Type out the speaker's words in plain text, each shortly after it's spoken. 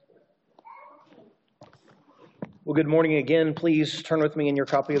Well, good morning again. Please turn with me in your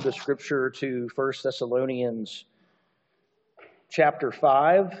copy of the scripture to 1 Thessalonians chapter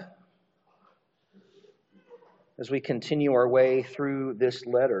 5 as we continue our way through this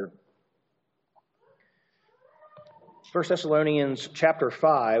letter. 1 Thessalonians chapter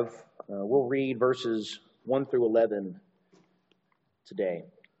 5, we'll read verses 1 through 11 today.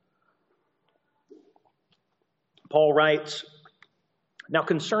 Paul writes, "Now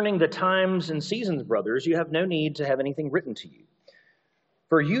concerning the times and seasons, brothers, you have no need to have anything written to you.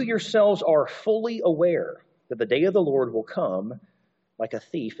 For you yourselves are fully aware that the day of the Lord will come like a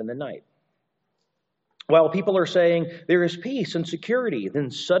thief in the night. While people are saying, 'There is peace and security,'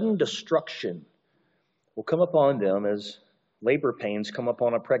 then sudden destruction will come upon them as labor pains come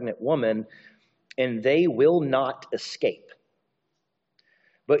upon a pregnant woman, and they will not escape.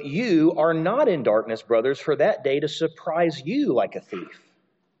 But you are not in darkness, brothers, for that day to surprise you like a thief.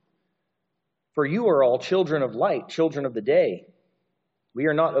 For you are all children of light, children of the day. We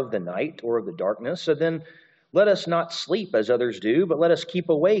are not of the night or of the darkness. So then let us not sleep as others do, but let us keep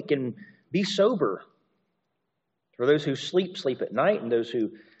awake and be sober. For those who sleep, sleep at night, and those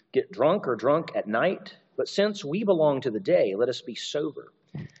who get drunk are drunk at night. But since we belong to the day, let us be sober,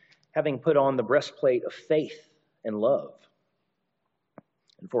 having put on the breastplate of faith and love,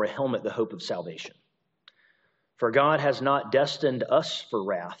 and for a helmet, the hope of salvation. For God has not destined us for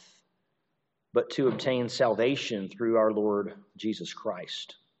wrath, but to obtain salvation through our Lord Jesus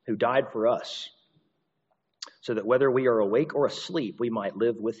Christ, who died for us, so that whether we are awake or asleep, we might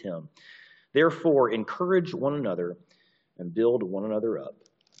live with him. Therefore, encourage one another and build one another up,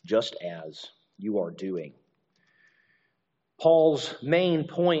 just as you are doing." Paul's main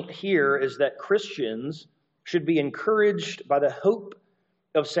point here is that Christians should be encouraged by the hope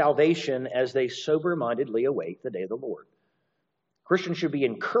of salvation as they sober-mindedly await the day of the Lord. Christians should be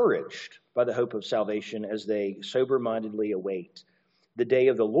encouraged by the hope of salvation as they sober-mindedly await the day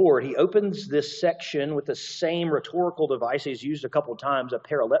of the Lord. He opens this section with the same rhetorical device he's used a couple times, a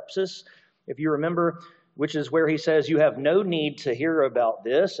parallepsis, if you remember, which is where he says, "You have no need to hear about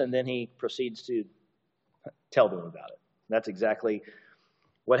this," and then he proceeds to tell them about it. That's exactly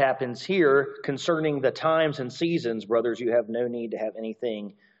what happens here concerning the times and seasons. Brothers, you have no need to have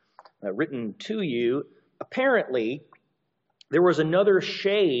anything written to you. Apparently, there was another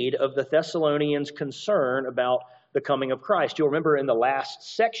shade of the Thessalonians' concern about the coming of Christ. You'll remember in the last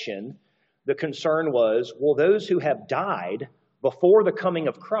section, the concern was, will those who have died before the coming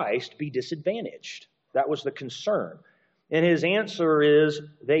of Christ be disadvantaged? That was the concern. And his answer is,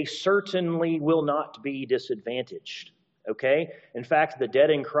 they certainly will not be disadvantaged. Okay? In fact, the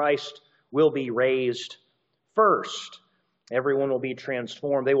dead in Christ will be raised first. Everyone will be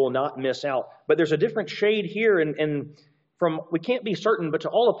transformed. They will not miss out. But there's a different shade here, and from we can't be certain, but to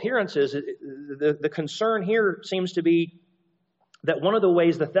all appearances, the concern here seems to be that one of the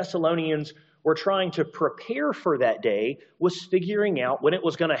ways the Thessalonians were trying to prepare for that day was figuring out when it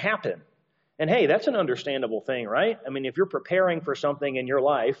was going to happen. And hey, that's an understandable thing, right? I mean, if you're preparing for something in your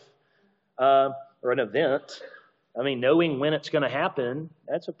life or an event, I mean, knowing when it's going to happen,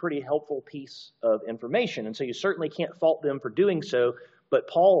 that's a pretty helpful piece of information. And so you certainly can't fault them for doing so. But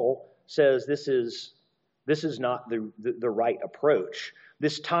Paul says this is not the right approach.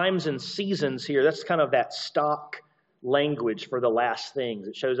 This times and seasons here, that's kind of that stock language for the last things.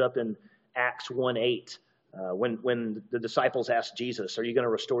 It shows up in Acts 1:8 when the disciples asked Jesus, "Are you going to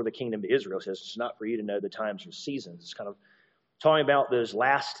restore the kingdom to Israel?" He says, "It's not for you to know the times or seasons." It's kind of talking about those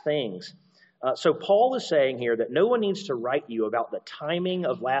last things. So Paul is saying here that no one needs to write you about the timing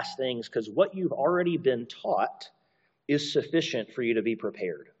of last things because what you've already been taught is sufficient for you to be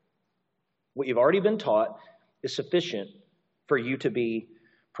prepared. What you've already been taught is sufficient for you to be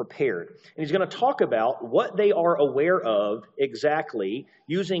prepared. And he's going to talk about what they are aware of exactly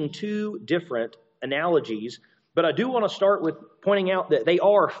using two different analogies. But I do want to start with pointing out that they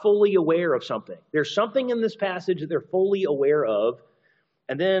are fully aware of something. There's something in this passage that they're fully aware of.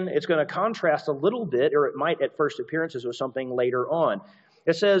 And then it's going to contrast a little bit, or it might at first appearances, with something later on.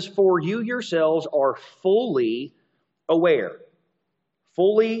 It says, "For you yourselves are fully aware."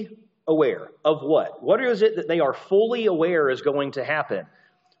 Fully aware of what? What is it that they are fully aware is going to happen?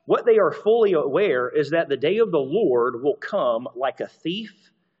 What they are fully aware is that the day of the Lord will come like a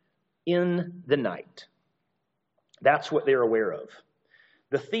thief in the night. That's what they're aware of.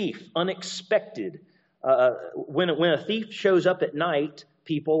 The thief, unexpected. When a thief shows up at night,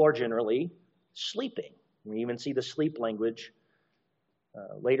 people are generally sleeping. We even see the sleep language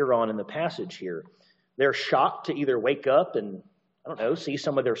later on in the passage here. They're shocked to either wake up and, see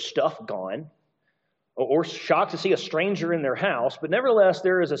some of their stuff gone, or shocked to see a stranger in their house. But nevertheless,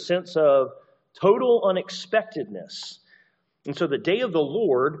 there is a sense of Total unexpectedness. And so the day of the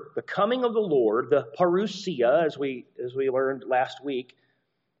Lord, the coming of the Lord, the parousia, as we learned last week,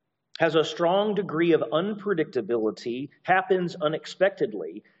 has a strong degree of unpredictability, happens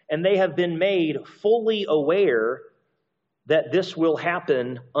unexpectedly, and they have been made fully aware that this will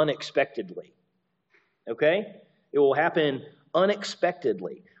happen unexpectedly. Okay? It will happen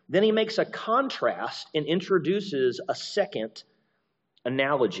unexpectedly. Then he makes a contrast and introduces a second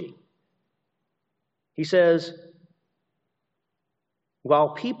analogy. He says, while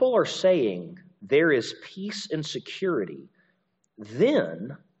people are saying there is peace and security,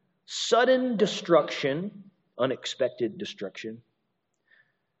 then sudden destruction, unexpected destruction,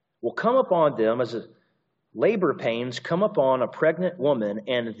 will come upon them as labor pains come upon a pregnant woman,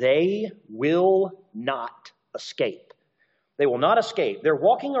 and they will not escape. They will not escape. They're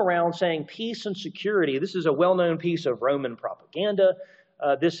walking around saying peace and security. This is a well-known piece of Roman propaganda.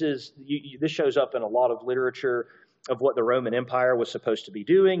 This shows up in a lot of literature of what the Roman Empire was supposed to be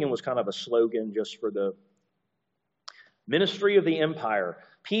doing and was kind of a slogan just for the ministry of the empire.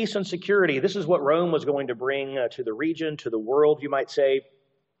 Peace and security. This is what Rome was going to bring to the region, to the world, you might say.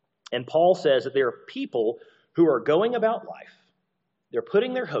 And Paul says that there are people who are going about life. They're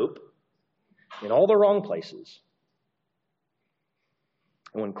putting their hope in all the wrong places.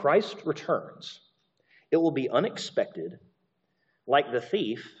 And when Christ returns, it will be unexpected, like the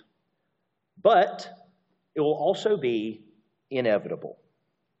thief, but it will also be inevitable.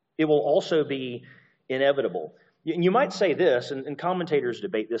 It will also be inevitable. You might say this, and commentators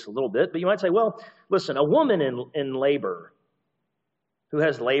debate this a little bit, but you might say, well, listen, a woman in labor who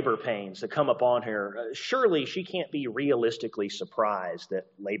has labor pains that come upon her, surely she can't be realistically surprised that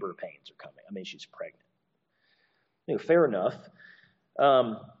labor pains are coming. I mean, she's pregnant. Fair enough.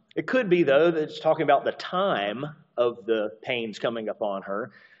 It could be, though, that it's talking about the time of the pains coming upon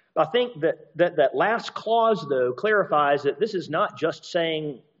her. I think that last clause, though, clarifies that this is not just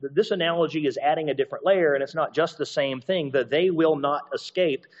saying that this analogy is adding a different layer, and it's not just the same thing, that they will not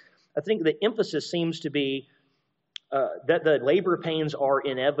escape. I think the emphasis seems to be that the labor pains are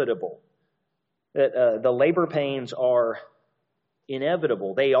inevitable, that the labor pains are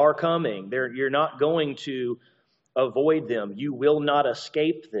inevitable. They are coming. You're not going to avoid them. You will not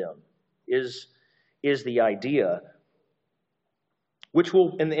escape them, is the idea. Which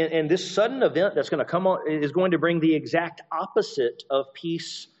will, and this sudden event that's going to come on is going to bring the exact opposite of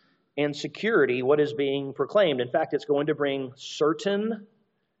peace and security, what is being proclaimed. In fact, it's going to bring certain,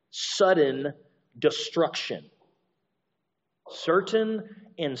 sudden destruction. Certain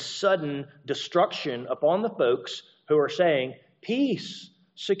and sudden destruction upon the folks who are saying, peace,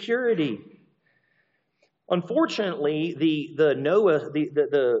 security. Unfortunately,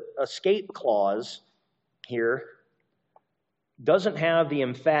 the escape clause here doesn't have the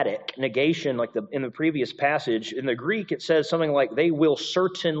emphatic negation like in the previous passage. In the Greek, it says something like, they will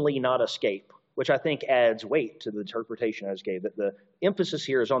certainly not escape, which I think adds weight to the interpretation I just gave, that the emphasis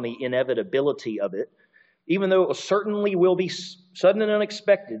here is on the inevitability of it. Even though it certainly will be sudden and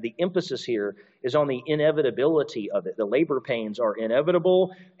unexpected, the emphasis here is on the inevitability of it. The labor pains are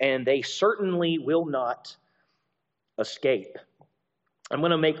inevitable, and they certainly will not escape. I'm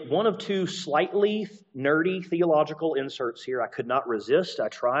going to make one of two slightly nerdy theological inserts here. I could not resist. I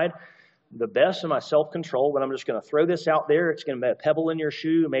tried the best of my self-control, but I'm just going to throw this out there. It's going to be a pebble in your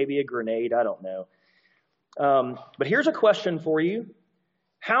shoe, maybe a grenade. I don't know. But here's a question for you.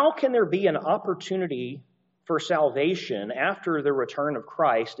 How can there be an opportunity for salvation after the return of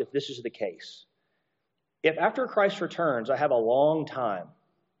Christ if this is the case? If after Christ returns, I have a long time,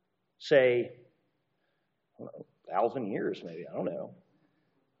 say, 1,000 years maybe, I don't know.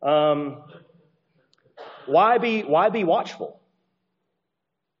 Why be watchful?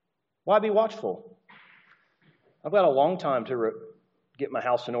 Why be watchful? I've got a long time to get my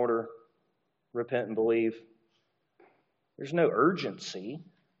house in order, repent and believe. There's no urgency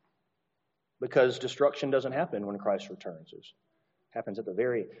because destruction doesn't happen when Christ returns. It happens at the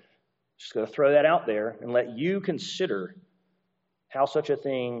very... Just going to throw that out there and let you consider how such a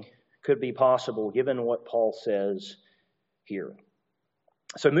thing could be possible given what Paul says here.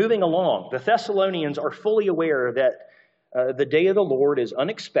 So moving along, the Thessalonians are fully aware that the day of the Lord is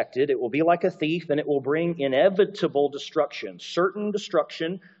unexpected. It will be like a thief, and it will bring inevitable destruction, certain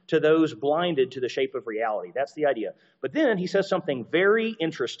destruction to those blinded to the shape of reality. That's the idea. But then he says something very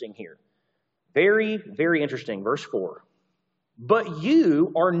interesting here. Very, very interesting. Verse 4. But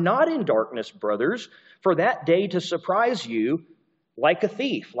you are not in darkness, brothers, for that day to surprise you like a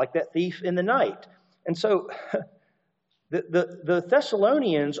thief, like that thief in the night. And so... The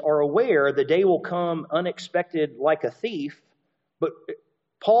Thessalonians are aware the day will come unexpected like a thief, but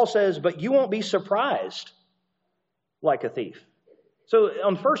Paul says, but you won't be surprised like a thief. So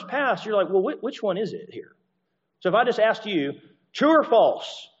on first pass, you're like, well, which one is it here? So if I just asked you, true or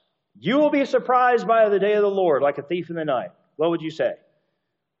false, you will be surprised by the day of the Lord like a thief in the night, what would you say?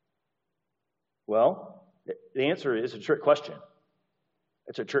 Well, the answer is a trick question.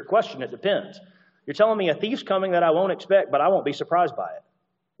 It's a trick question. It depends. You're telling me a thief's coming that I won't expect, but I won't be surprised by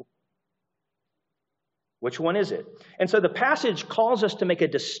it. Which one is it? And so the passage calls us to make a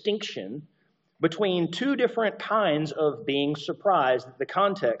distinction between two different kinds of being surprised that the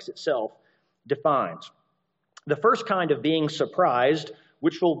context itself defines. The first kind of being surprised,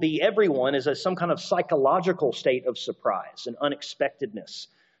 which will be everyone, is some kind of psychological state of surprise and unexpectedness.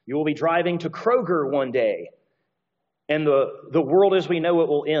 You will be driving to Kroger one day, and the world as we know it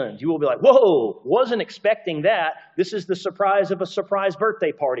will end. You will be like, whoa, wasn't expecting that. This is the surprise of a surprise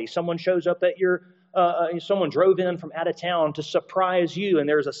birthday party. Someone shows up at someone drove in from out of town to surprise you, and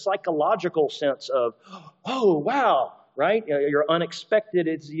there's a psychological sense of, oh, wow, right? You're unexpected.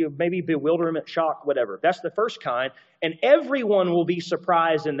 It's maybe bewilderment, shock, whatever. That's the first kind, and everyone will be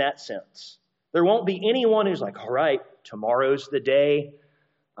surprised in that sense. There won't be anyone who's like, all right, tomorrow's the day.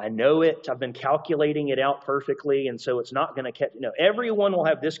 I know it. I've been calculating it out perfectly, and so it's not going to catch. No, everyone will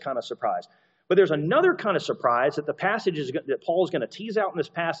have this kind of surprise. But there's another kind of surprise that that Paul is going to tease out in this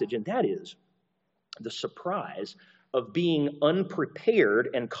passage, and that is the surprise of being unprepared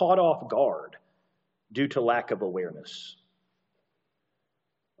and caught off guard due to lack of awareness.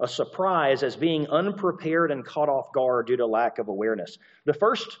 A surprise as being unprepared and caught off guard due to lack of awareness. The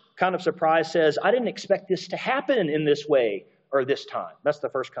first kind of surprise says, I didn't expect this to happen in this way or this time. That's the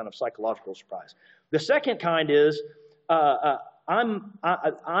first kind of psychological surprise. The second kind is, I'm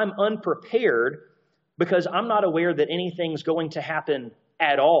unprepared because I'm not aware that anything's going to happen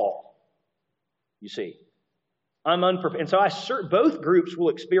at all. You see, I'm unprepared. And so both groups will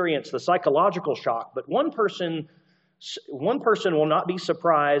experience the psychological shock, but one person will not be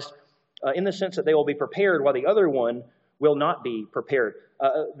surprised in the sense that they will be prepared, while the other one will not be prepared.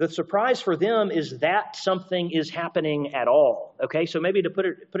 The surprise for them is that something is happening at all. Okay, so maybe to put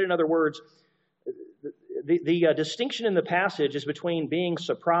it in other words, the distinction in the passage is between being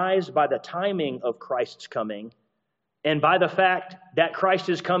surprised by the timing of Christ's coming and by the fact that Christ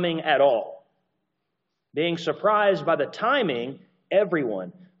is coming at all. Being surprised by the timing,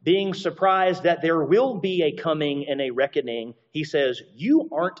 everyone. Being surprised that there will be a coming and a reckoning, he says, you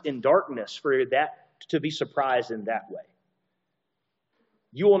aren't in darkness for that to be surprised in that way.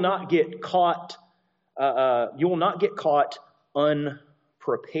 You will not get caught.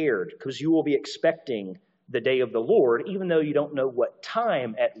 Unprepared, because you will be expecting the day of the Lord, even though you don't know what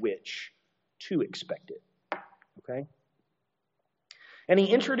time at which to expect it. Okay. And he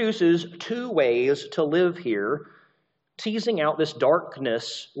introduces two ways to live here, teasing out this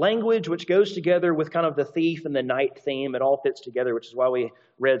darkness language, which goes together with kind of the thief and the night theme. It all fits together, which is why we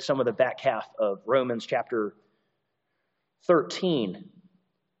read some of the back half of Romans chapter 13.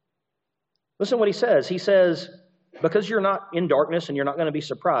 Listen to what he says. He says, because you're not in darkness and you're not going to be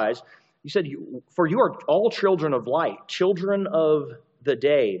surprised, he said, for you are all children of light, children of the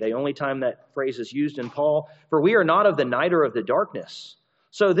day. The only time that phrase is used in Paul. For we are not of the night or of the darkness.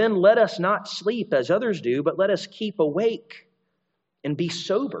 So then let us not sleep as others do, but let us keep awake and be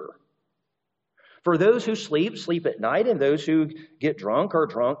sober. For those who sleep, sleep at night, and those who get drunk are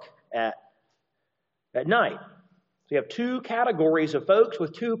drunk at night. So you have two categories of folks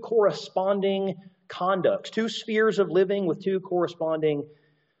with two corresponding conducts, two spheres of living with two corresponding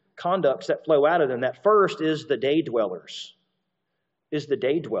conducts that flow out of them. That first is the day dwellers.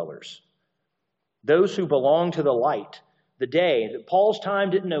 Those who belong to the light, the day. Paul's time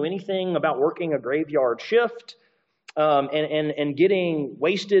didn't know anything about working a graveyard shift, and getting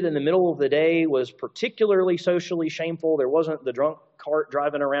wasted in the middle of the day was particularly socially shameful. There wasn't the drunk cart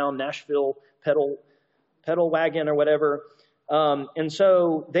driving around Nashville pedal wagon or whatever. And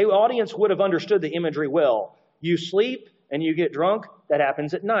so the audience would have understood the imagery well. You sleep and you get drunk, that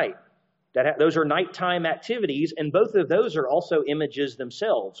happens at night. Those are nighttime activities, and both of those are also images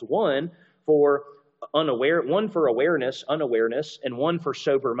themselves. One for awareness, unawareness, and one for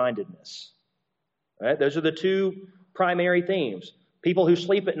sober-mindedness. Right? Those are the two primary themes. People who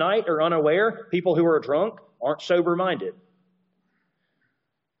sleep at night are unaware. People who are drunk aren't sober-minded.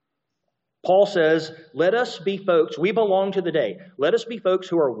 Paul says, let us be folks, we belong to the day. Let us be folks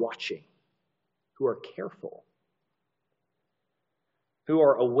who are watching, who are careful, who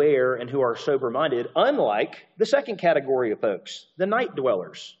are aware, and who are sober-minded, unlike the second category of folks, the night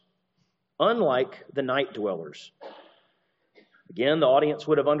dwellers. Unlike the night dwellers. Again, the audience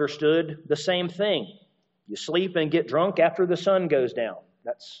would have understood the same thing. You sleep and get drunk after the sun goes down.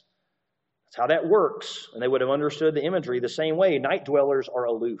 That's how that works. And they would have understood the imagery the same way. Night dwellers are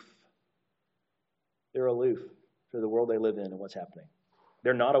aloof. They're aloof to the world they live in and what's happening.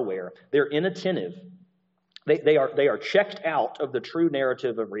 They're not aware. They're inattentive. They are checked out of the true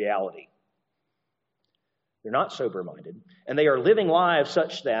narrative of reality. They're not sober-minded. And they are living lives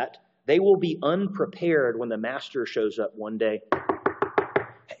such that they will be unprepared when the master shows up one day.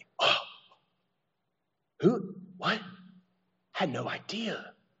 Hey, oh, who? What? Had no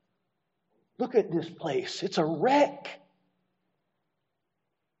idea. Look at this place. It's a wreck.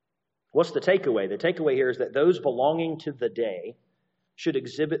 What's the takeaway? The takeaway here is that those belonging to the day should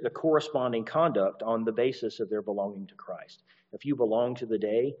exhibit the corresponding conduct on the basis of their belonging to Christ. If you belong to the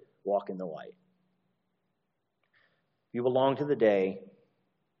day, walk in the light. If you belong to the day,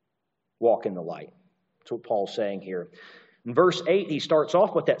 walk in the light. That's what Paul's saying here. In verse 8, he starts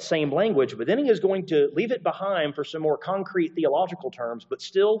off with that same language, but then he is going to leave it behind for some more concrete theological terms, but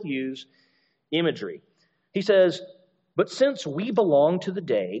still use imagery. He says, but since we belong to the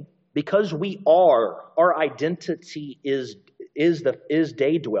day, because we are, our identity is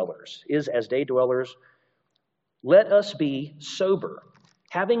day dwellers, is as day dwellers, let us be sober,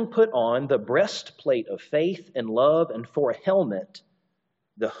 having put on the breastplate of faith and love, and for a helmet,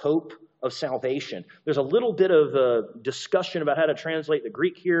 the hope of salvation. There's a little bit of a discussion about how to translate the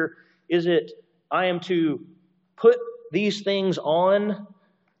Greek here. Is it, I am to put these things on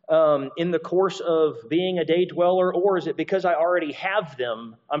in the course of being a day dweller, or is it because I already have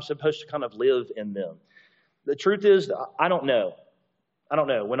them, I'm supposed to kind of live in them? The truth is, I don't know.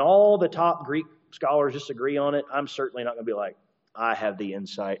 When all the top Greek scholars disagree on it, I'm certainly not going to be like, I have the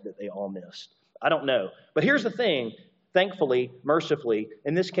insight that they all missed. I don't know. But here's the thing. Thankfully, mercifully,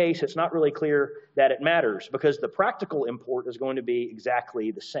 in this case, it's not really clear that it matters because the practical import is going to be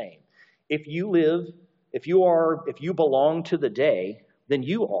exactly the same. If you belong to the day, then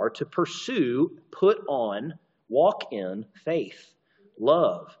you are to pursue, put on, walk in faith,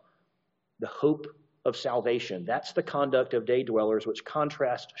 love, the hope of salvation. That's the conduct of day dwellers, which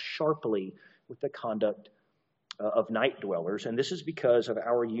contrasts sharply with the conduct of night dwellers. And this is because of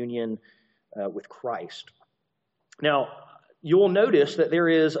our union with Christ. Now, you'll notice that there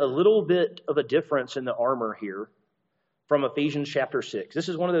is a little bit of a difference in the armor here from Ephesians chapter 6. This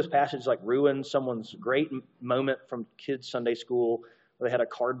is one of those passages like ruins someone's great moment from kids' Sunday school where they had a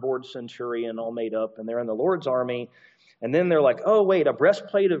cardboard centurion all made up and they're in the Lord's army. And then they're like, oh, wait, a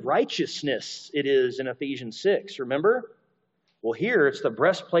breastplate of righteousness it is in Ephesians 6, remember? Well, here it's the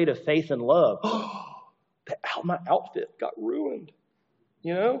breastplate of faith and love. My outfit got ruined.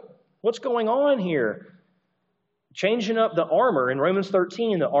 You know? What's going on here? Changing up the armor in Romans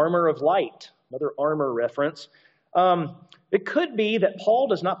 13, the armor of light, another armor reference. It could be that Paul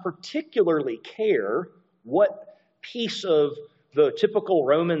does not particularly care what piece of the typical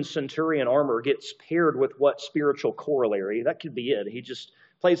Roman centurion armor gets paired with what spiritual corollary. That could be it. He just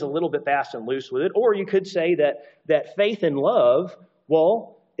plays a little bit fast and loose with it. Or you could say that faith and love,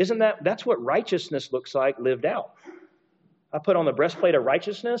 well, that's what righteousness looks like lived out. I put on the breastplate of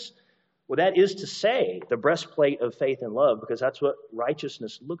righteousness. Well, that is to say the breastplate of faith and love, because that's what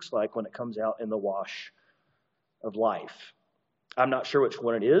righteousness looks like when it comes out in the wash of life. I'm not sure which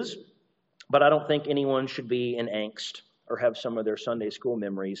one it is, but I don't think anyone should be in angst or have some of their Sunday school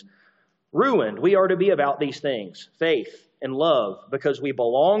memories ruined. We are to be about these things, faith and love, because we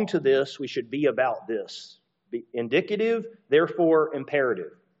belong to this. We should be about this. Be indicative, therefore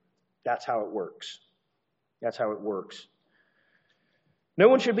imperative. That's how it works. That's how it works. No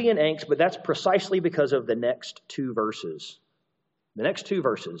one should be in angst, but that's precisely because of the next two verses. The next two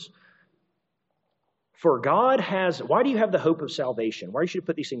verses. For God has, why do you have the hope of salvation? Why should you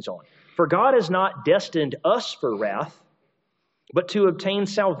put these things on? For God has not destined us for wrath, but to obtain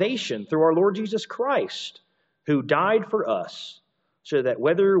salvation through our Lord Jesus Christ, who died for us, so that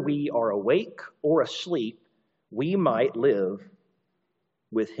whether we are awake or asleep, we might live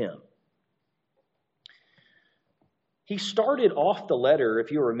with him. He started off the letter,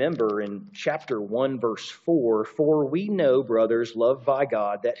 if you remember, in chapter 1, verse 4, for we know, brothers, loved by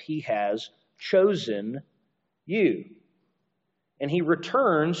God, that he has chosen you. And he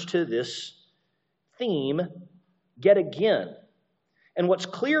returns to this theme yet again. And what's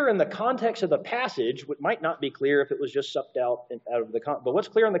clear in the context of the passage, what might not be clear if it was just sucked out of the context, but what's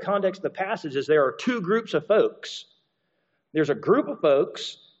clear in the context of the passage is there are two groups of folks. There's a group of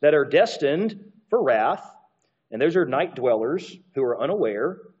folks that are destined for wrath, and those are night dwellers who are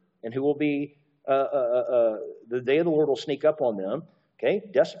unaware and who will be, the day of the Lord will sneak up on them. Okay,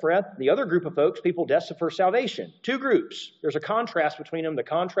 destined for wrath. The other group of folks, people destined for salvation. Two groups. There's a contrast between them. The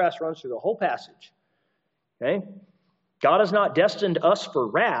contrast runs through the whole passage. Okay? God has not destined us for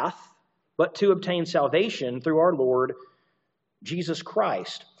wrath, but to obtain salvation through our Lord Jesus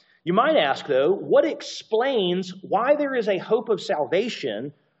Christ. You might ask, though, what explains why there is a hope of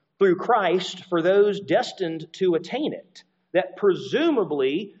salvation through Christ for those destined to attain it, that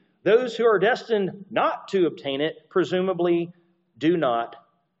presumably those who are destined not to obtain it presumably do not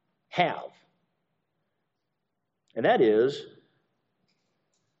have? And that is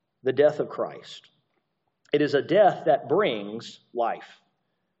the death of Christ. It is a death that brings life.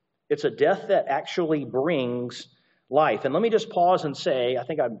 It's a death that actually brings life. And let me just pause and say, I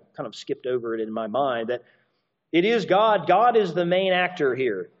think I've kind of skipped over it in my mind, that it is God. God is the main actor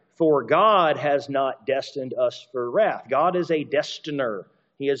here. For God has not destined us for wrath. God is a destiner.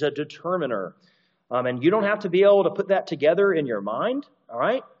 He is a determiner. And you don't have to be able to put that together in your mind, all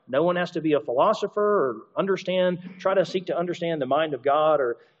right? No one has to be a philosopher or try to seek to understand the mind of God.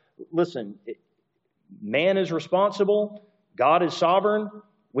 Or listen, man is responsible. God is sovereign.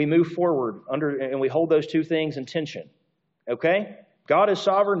 We move forward and we hold those two things in tension. Okay? God is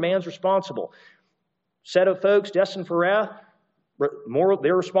sovereign, man's responsible. Set of folks destined for wrath,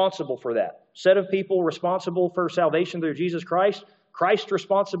 they're responsible for that. Set of people responsible for salvation through Jesus Christ, Christ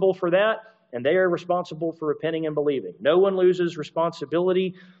responsible for that, and they are responsible for repenting and believing. No one loses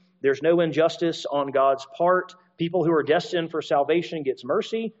responsibility. There's no injustice on God's part. People who are destined for salvation gets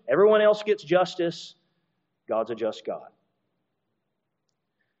mercy. Everyone else gets justice. God's a just God.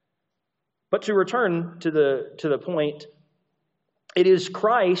 But to return to the point, it is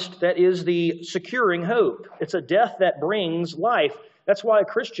Christ that is the securing hope. It's a death that brings life. That's why a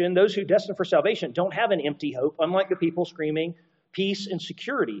Christian, those who destined for salvation, don't have an empty hope, unlike the people screaming peace and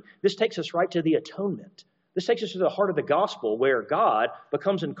security. This takes us right to the atonement. This takes us to the heart of the gospel, where God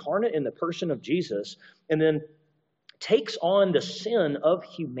becomes incarnate in the person of Jesus and then takes on the sin of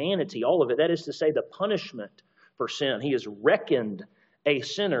humanity, all of it. That is to say, the punishment for sin. He is reckoned a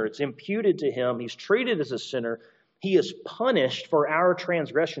sinner. It's imputed to him. He's treated as a sinner. He is punished for our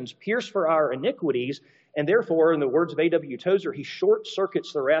transgressions, pierced for our iniquities, and therefore, in the words of A.W. Tozer, he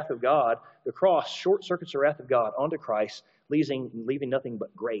short-circuits the wrath of God. The cross short-circuits the wrath of God onto Christ, leaving nothing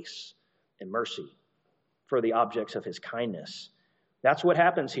but grace and mercy for the objects of his kindness. That's what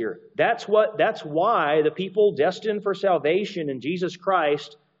happens here. That's why the people destined for salvation in Jesus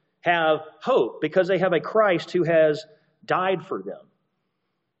Christ have hope, because they have a Christ who has died for them,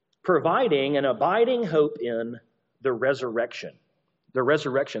 providing an abiding hope in the resurrection. The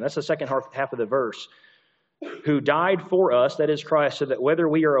resurrection, that's the second half of the verse. Who died for us, that is Christ, so that whether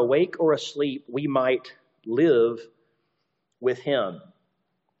we are awake or asleep, we might live with him.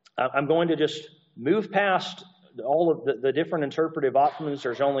 I'm going to just move past all of the different interpretive options.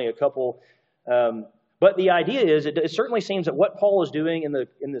 There's only a couple. But the idea is, it certainly seems that what Paul is doing in the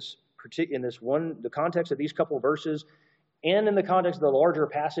context of these couple of verses, and in the context of the larger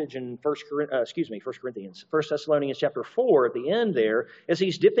passage in 1 Thessalonians chapter 4, at the end there, is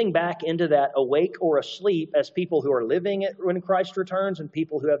he's dipping back into that awake or asleep as people who are living when Christ returns and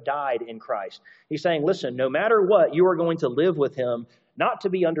people who have died in Christ. He's saying, listen, no matter what, you are going to live with him, not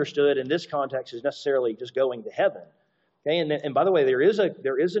to be understood in this context as necessarily just going to heaven. Okay, and by the way, there is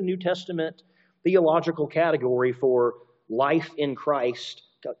a New Testament theological category for life in Christ,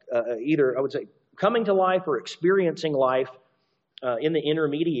 either, I would say, coming to life or experiencing life in the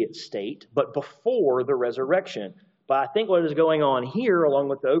intermediate state, but before the resurrection. But I think what is going on here, along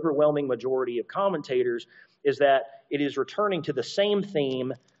with the overwhelming majority of commentators, is that it is returning to the same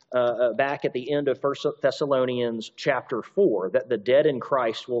theme back at the end of 1 Thessalonians chapter 4, that the dead in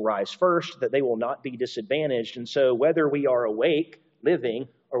Christ will rise first, that they will not be disadvantaged. And so whether we are awake, living,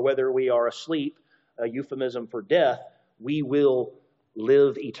 or whether we are asleep, a euphemism for death, we will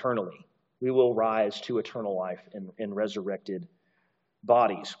live eternally. We will rise to eternal life in resurrected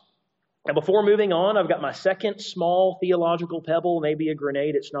bodies. And before moving on, I've got my second small theological pebble, maybe a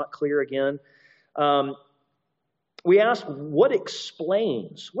grenade. It's not clear again. We ask, what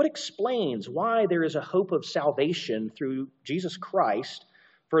explains why there is a hope of salvation through Jesus Christ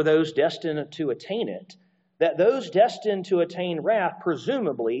for those destined to attain it, that those destined to attain wrath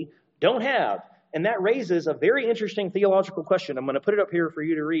presumably don't have? And that raises a very interesting theological question. I'm going to put it up here for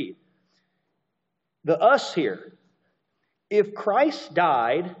you to read. The us here. If Christ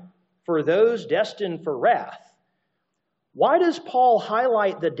died for those destined for wrath, why does Paul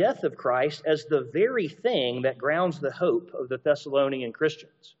highlight the death of Christ as the very thing that grounds the hope of the Thessalonian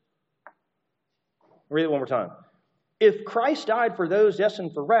Christians? Read it one more time. If Christ died for those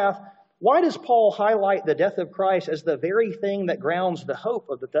destined for wrath, why does Paul highlight the death of Christ as the very thing that grounds the hope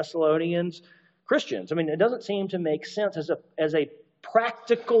of the Thessalonians Christians? I mean, it doesn't seem to make sense as a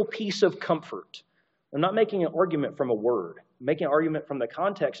practical piece of comfort. I'm not making an argument from a word. I'm making an argument from the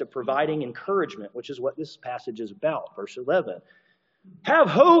context of providing encouragement, which is what this passage is about. Verse 11. Have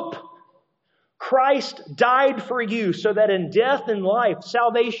hope. Christ died for you so that in death and life,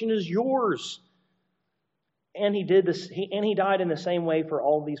 salvation is yours. And he did this, he died in the same way for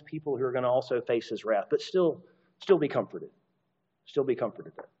all these people who are going to also face his wrath. But still be comforted. Still be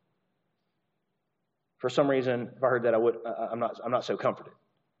comforted there. For some reason, if I heard that, I'm not so comforted.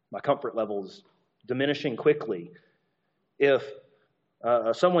 My comfort level is diminishing quickly. If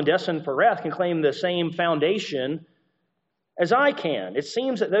someone destined for wrath can claim the same foundation as I can, it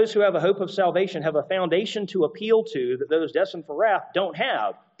seems that those who have a hope of salvation have a foundation to appeal to that those destined for wrath don't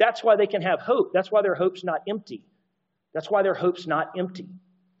have. That's why they can have hope. That's why their hope's not empty. That's why their hope's not empty.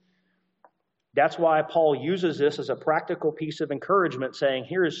 That's why Paul uses this as a practical piece of encouragement, saying,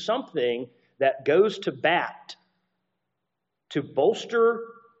 here is something that goes to bat to bolster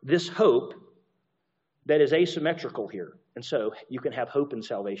this hope that is asymmetrical here. And so you can have hope in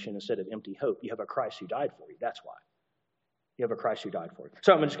salvation instead of empty hope. You have a Christ who died for you. That's why. You have a Christ who died for you.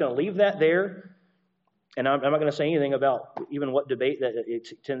 So I'm just going to leave that there. And I'm not going to say anything about even what debate that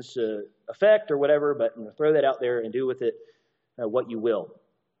it tends to affect or whatever, but I'm going to throw that out there and do with it what you will.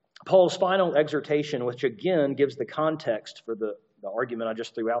 Paul's final exhortation, which again gives the context for the argument I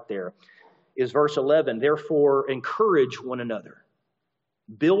just threw out there, is verse 11. Therefore, encourage one another.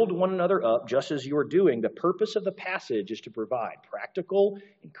 Build one another up just as you are doing. The purpose of the passage is to provide practical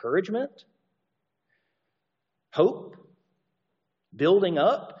encouragement, hope, building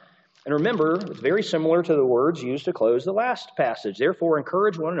up. And remember, it's very similar to the words used to close the last passage. Therefore,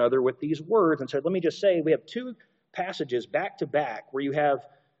 encourage one another with these words. And so let me just say, we have two passages back to back where you have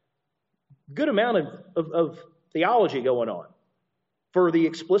a good amount of theology going on for the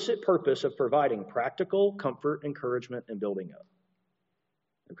explicit purpose of providing practical comfort, encouragement, and building up.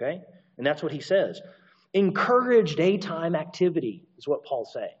 Okay? And that's what he says. Encourage daytime activity is what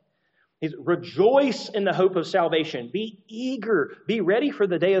Paul's saying. Rejoice in the hope of salvation. Be eager. Be ready for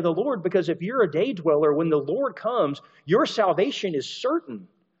the day of the Lord, because if you're a day dweller, when the Lord comes, your salvation is certain.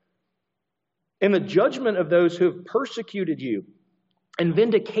 And the judgment of those who have persecuted you and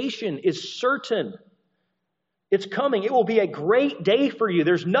vindication is certain. It's coming. It will be a great day for you.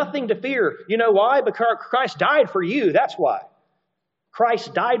 There's nothing to fear. You know why? Because Christ died for you. That's why.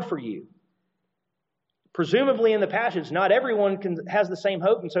 Christ died for you. Presumably in the passage, not everyone has the same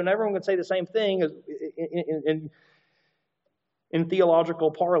hope, and so not everyone can say the same thing in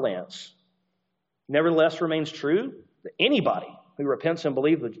theological parlance. Nevertheless, remains true that anybody who repents and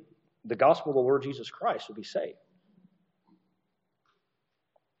believes the gospel of the Lord Jesus Christ will be saved.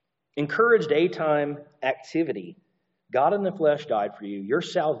 Encourage daytime activity. God in the flesh died for you. Your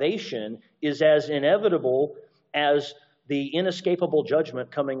salvation is as inevitable as the inescapable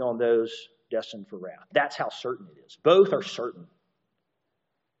judgment coming on those destined for wrath. That's how certain it is. Both are certain.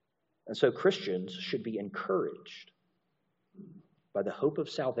 And so Christians should be encouraged by the hope of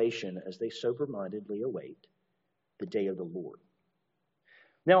salvation as they sober-mindedly await the day of the Lord.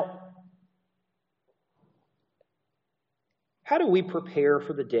 Now, how do we prepare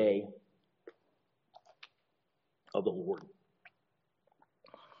for the day of the Lord?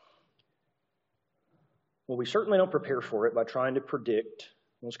 Well, we certainly don't prepare for it by trying to predict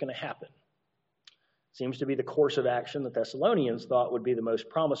what's going to happen. Seems to be the course of action the Thessalonians thought would be the most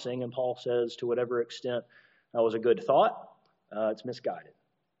promising, and Paul says to whatever extent that was a good thought, it's misguided.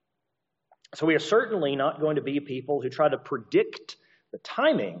 So we are certainly not going to be people who try to predict the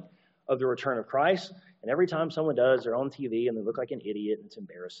timing of the return of Christ, and every time someone does, they're on TV and they look like an idiot and it's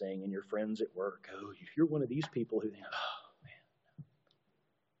embarrassing, and your friends at work, oh, if you're one of these people who think, oh,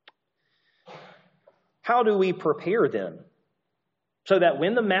 man. How do we prepare then? So that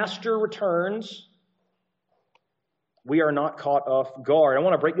when the Master returns, we are not caught off guard. I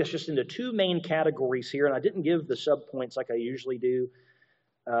want to break this just into two main categories here, and I didn't give the subpoints like I usually do,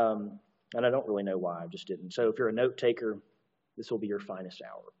 and I don't really know why. I just didn't. So if you're a note taker, this will be your finest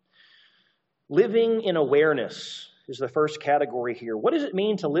hour. Living in awareness is the first category here. What does it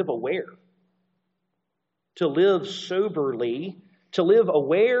mean to live aware? To live soberly, to live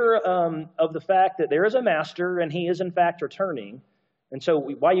aware of the fact that there is a Master and he is in fact returning. And so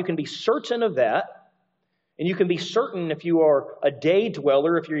while you can be certain of that, and you can be certain if you are a day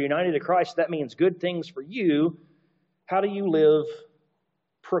dweller, if you're united to Christ, that means good things for you. How do you live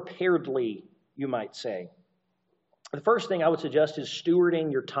preparedly, you might say? The first thing I would suggest is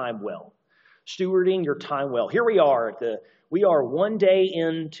stewarding your time well. Stewarding your time well. Here we are. We are one day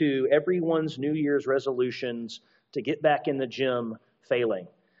into everyone's New Year's resolutions to get back in the gym failing.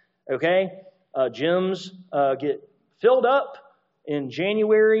 Okay? Gyms get filled up. in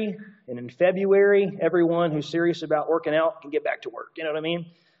January and in February, everyone who's serious about working out can get back to work. You know what I mean?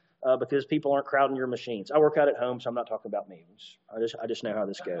 Because people aren't crowding your machines. I work out at home, so I'm not talking about me. I just know how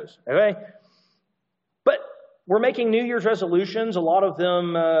this goes. Okay? But we're making New Year's resolutions. A lot of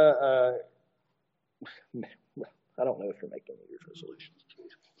them, I don't know if you're making New Year's resolutions.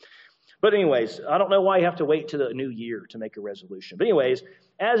 But anyways, I don't know why you have to wait to the new year to make a resolution. But anyways,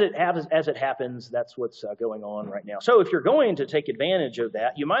 as it happens, that's what's going on right now. So if you're going to take advantage of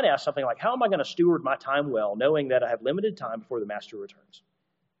that, you might ask something like, how am I going to steward my time well, knowing that I have limited time before the Master returns?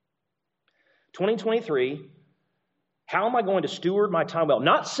 2023, how am I going to steward my time well?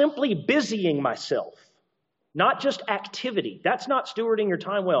 Not simply busying myself, not just activity. That's not stewarding your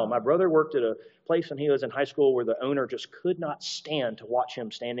time well. My brother worked at a place when he was in high school where the owner just could not stand to watch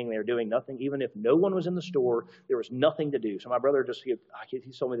him standing there doing nothing. Even if no one was in the store, there was nothing to do. So my brother he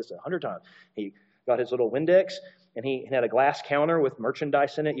told me this 100 times. He got his little Windex, and he had a glass counter with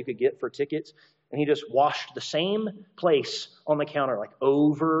merchandise in it you could get for tickets. And he just washed the same place on the counter like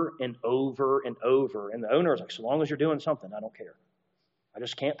over and over and over. And the owner was like, so long as you're doing something, I don't care. I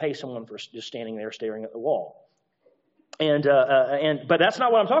just can't pay someone for just standing there staring at the wall. But that's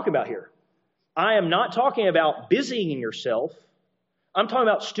not what I'm talking about here. I am not talking about busying yourself. I'm talking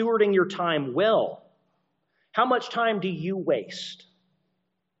about stewarding your time well. How much time do you waste?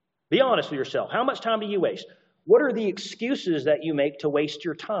 Be honest with yourself. How much time do you waste? What are the excuses that you make to waste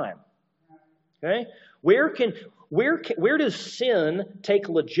your time? Okay? Where does sin take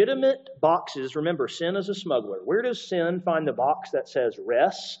legitimate boxes? Remember, sin is a smuggler. Where does sin find the box that says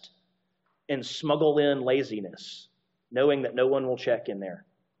rest and smuggle in laziness, knowing that no one will check in there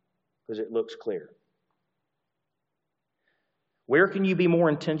because it looks clear? Where can you be more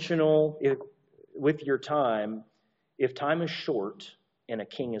intentional with your time if time is short and a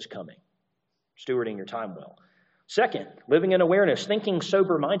king is coming? Stewarding your time well. Second, living in awareness, thinking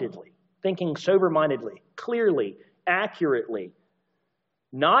sober-mindedly, clearly, accurately,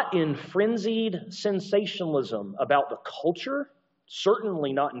 not in frenzied sensationalism about the culture,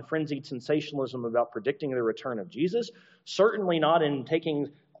 certainly not in frenzied sensationalism about predicting the return of Jesus, certainly not in taking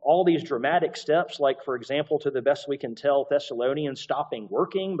all these dramatic steps, like, for example, to the best we can tell, Thessalonians stopping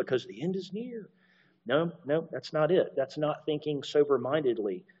working because the end is near. No, that's not it. That's not thinking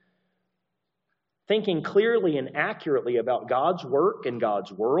sober-mindedly. Thinking clearly and accurately about God's work and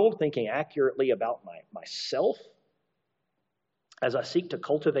God's world, thinking accurately about myself as I seek to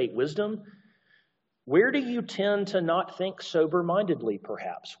cultivate wisdom. Where do you tend to not think sober-mindedly,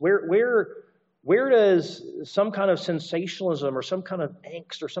 perhaps? Where does some kind of sensationalism or some kind of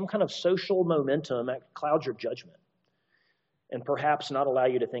angst or some kind of social momentum cloud your judgment and perhaps not allow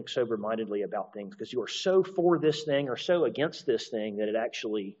you to think sober-mindedly about things because you are so for this thing or so against this thing that it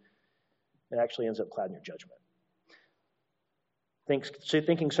actually ends up clouding your judgment?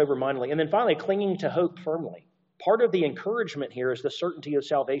 Thinking sober-mindedly. And then finally, clinging to hope firmly. Part of the encouragement here is the certainty of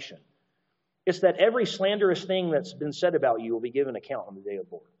salvation. It's that every slanderous thing that's been said about you will be given account on the day of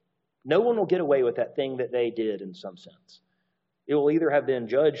the Lord. No one will get away with that thing that they did in some sense. It will either have been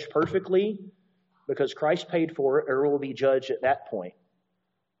judged perfectly because Christ paid for it, or it will be judged at that point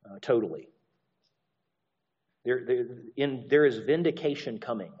totally. There is vindication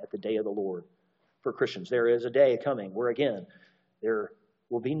coming at the day of the Lord for Christians. There is a day coming where, again, there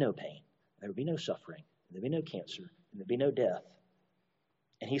will be no pain, there will be no suffering, there will be no cancer, and there will be no death.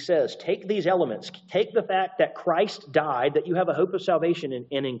 And he says, take these elements, take the fact that Christ died, that you have a hope of salvation,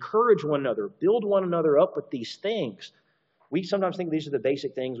 and encourage one another, build one another up with these things. We sometimes think these are the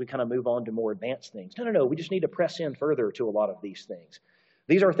basic things. We kind of move on to more advanced things. No. We just need to press in further to a lot of these things.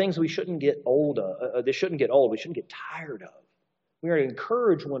 These are things we shouldn't get old of. They shouldn't get old. We shouldn't get tired of. We are to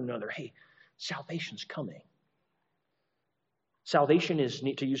encourage one another. Hey, salvation's coming. Salvation is,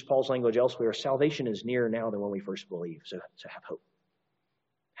 to use Paul's language elsewhere, salvation is nearer now than when we first believed. So have hope.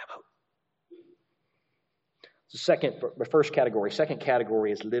 Have hope. The first category. Second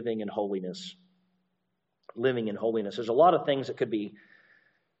category is living in holiness. Living in holiness. There's a lot of things that could be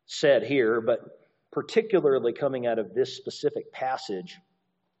said here, but particularly coming out of this specific passage,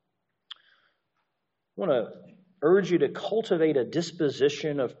 I want to urge you to cultivate a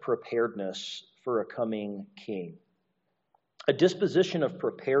disposition of preparedness for a coming king. A disposition of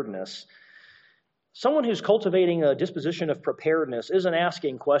preparedness. Someone who's cultivating a disposition of preparedness isn't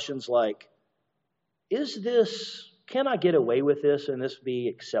asking questions like, can I get away with this and this be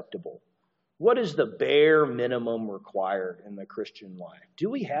acceptable? What is the bare minimum required in the Christian life? Do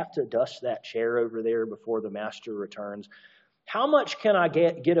we have to dust that chair over there before the master returns? How much can I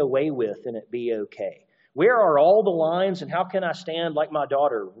get away with and it be okay? Where are all the lines and how can I stand like my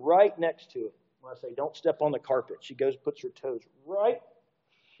daughter right next to it When I say don't step on the carpet, she goes, puts her toes right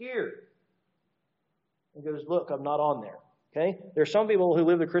here. And goes, look, I'm not on there. Okay? There's some people who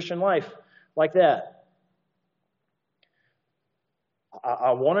live the Christian life like that.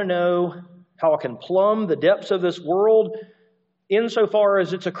 I want to know how I can plumb the depths of this world insofar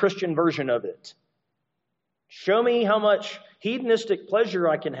as it's a Christian version of it. Show me how much hedonistic pleasure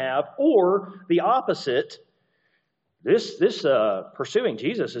I can have, or the opposite. This pursuing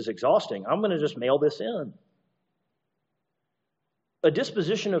Jesus is exhausting. I'm going to just mail this in. A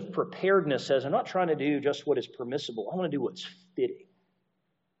disposition of preparedness says, I'm not trying to do just what is permissible. I want to do what's fitting.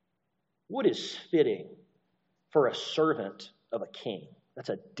 What is fitting for a servant of a king? That's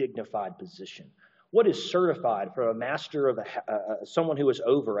a dignified position. What is certified for a master of someone who is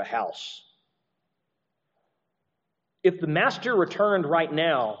over a house? If the master returned right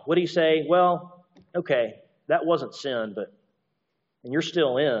now, would he say, well, okay, that wasn't sin, and you're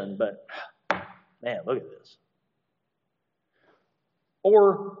still in, but man, look at this.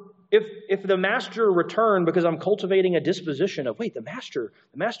 Or if the master returned because I'm cultivating a disposition of, wait, the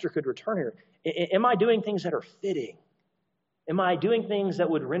master could return here. Am I doing things that are fitting? Am I doing things that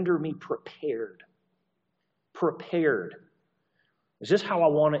would render me prepared? Prepared. Is this how I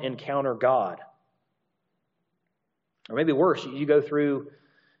want to encounter God? Or maybe worse, you go through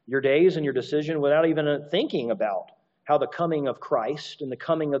your days and your decision without even thinking about how the coming of Christ and the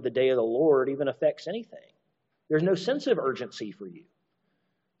coming of the day of the Lord even affects anything. There's no sense of urgency for you.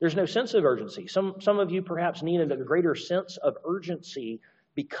 There's no sense of urgency. Some of you perhaps need a greater sense of urgency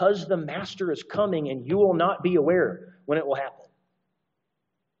because the Master is coming and you will not be aware when it will happen.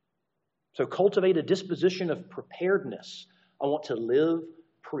 So cultivate a disposition of preparedness. I want to live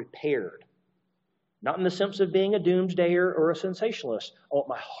prepared. Not in the sense of being a doomsdayer or a sensationalist. I want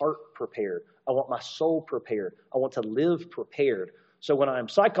my heart prepared. I want my soul prepared. I want to live prepared. So when I'm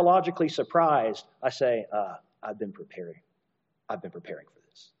psychologically surprised, I say, I've been preparing. I've been preparing for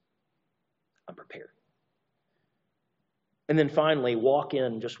this. I'm prepared. And then finally, walk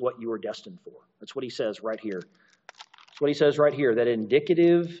in just what you are destined for. That's what he says right here. That's what he says right here, that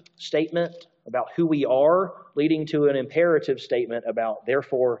indicative statement about who we are, leading to an imperative statement about,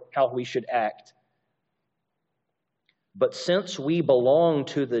 therefore, how we should act. But since we belong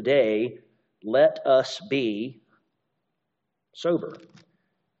to the day, let us be sober.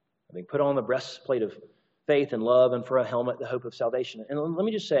 Having put on the breastplate of faith and love, and for a helmet, the hope of salvation. And let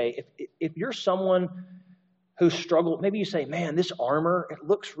me just say, if you're someone who struggled, maybe you say, man, this armor, it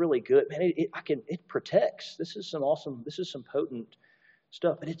looks really good. Man, it protects. This is some potent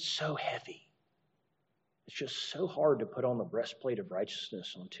stuff, but it's so heavy. It's just so hard to put on the breastplate of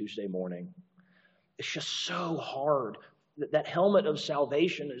righteousness on Tuesday morning. It's just so hard. That helmet of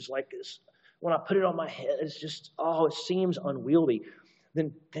salvation is like this. When I put it on my head, it's just, it seems unwieldy.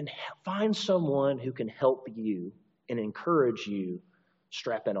 Then find someone who can help you and encourage you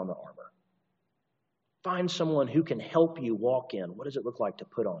strap in on the armor. Find someone who can help you walk in. What does it look like to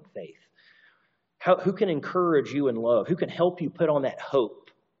put on faith? Who can encourage you in love? Who can help you put on that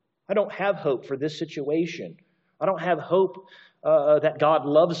hope? I don't have hope for this situation. I don't have hope that God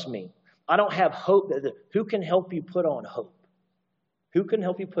loves me. I don't have hope. Who can help you put on hope? Who can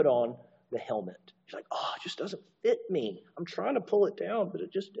help you put on the helmet? You're like, it just doesn't fit me. I'm trying to pull it down, but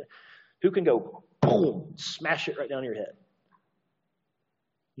it just... Who can go, boom, smash it right down your head?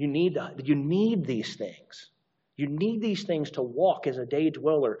 You need these things. You need these things to walk as a day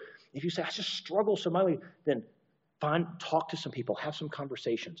dweller. If you say, I just struggle so much, then talk to some people, have some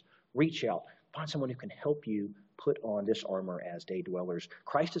conversations, reach out, find someone who can help you put on this armor as day dwellers.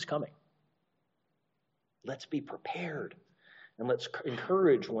 Christ is coming. Let's be prepared, and let's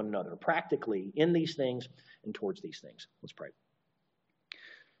encourage one another practically in these things and towards these things. Let's pray.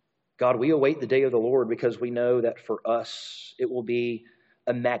 God, we await the day of the Lord because we know that for us it will be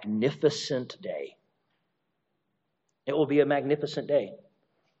a magnificent day. It will be a magnificent day.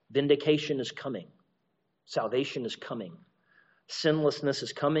 Vindication is coming. Salvation is coming. Sinlessness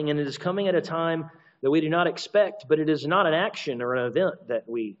is coming, and it is coming at a time that we do not expect, but it is not an action or an event that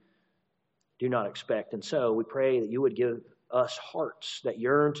we do not expect. And so we pray that you would give us hearts that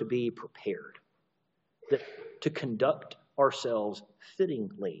yearn to be prepared, that to conduct ourselves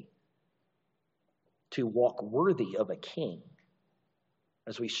fittingly, to walk worthy of a king.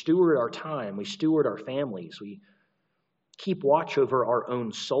 As we steward our time, we steward our families, we keep watch over our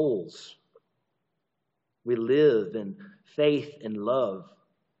own souls. We live in faith and love,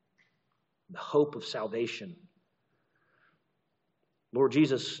 the hope of salvation. Lord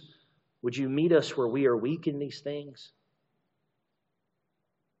Jesus, would you meet us where we are weak in these things?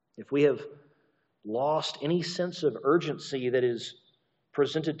 If we have lost any sense of urgency that is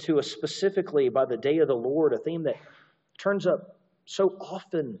presented to us specifically by the day of the Lord, a theme that turns up so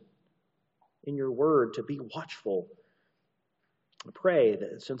often in your word, to be watchful. I pray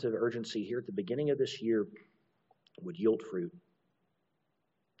that a sense of urgency here at the beginning of this year would yield fruit.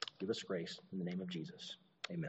 Give us grace in the name of Jesus.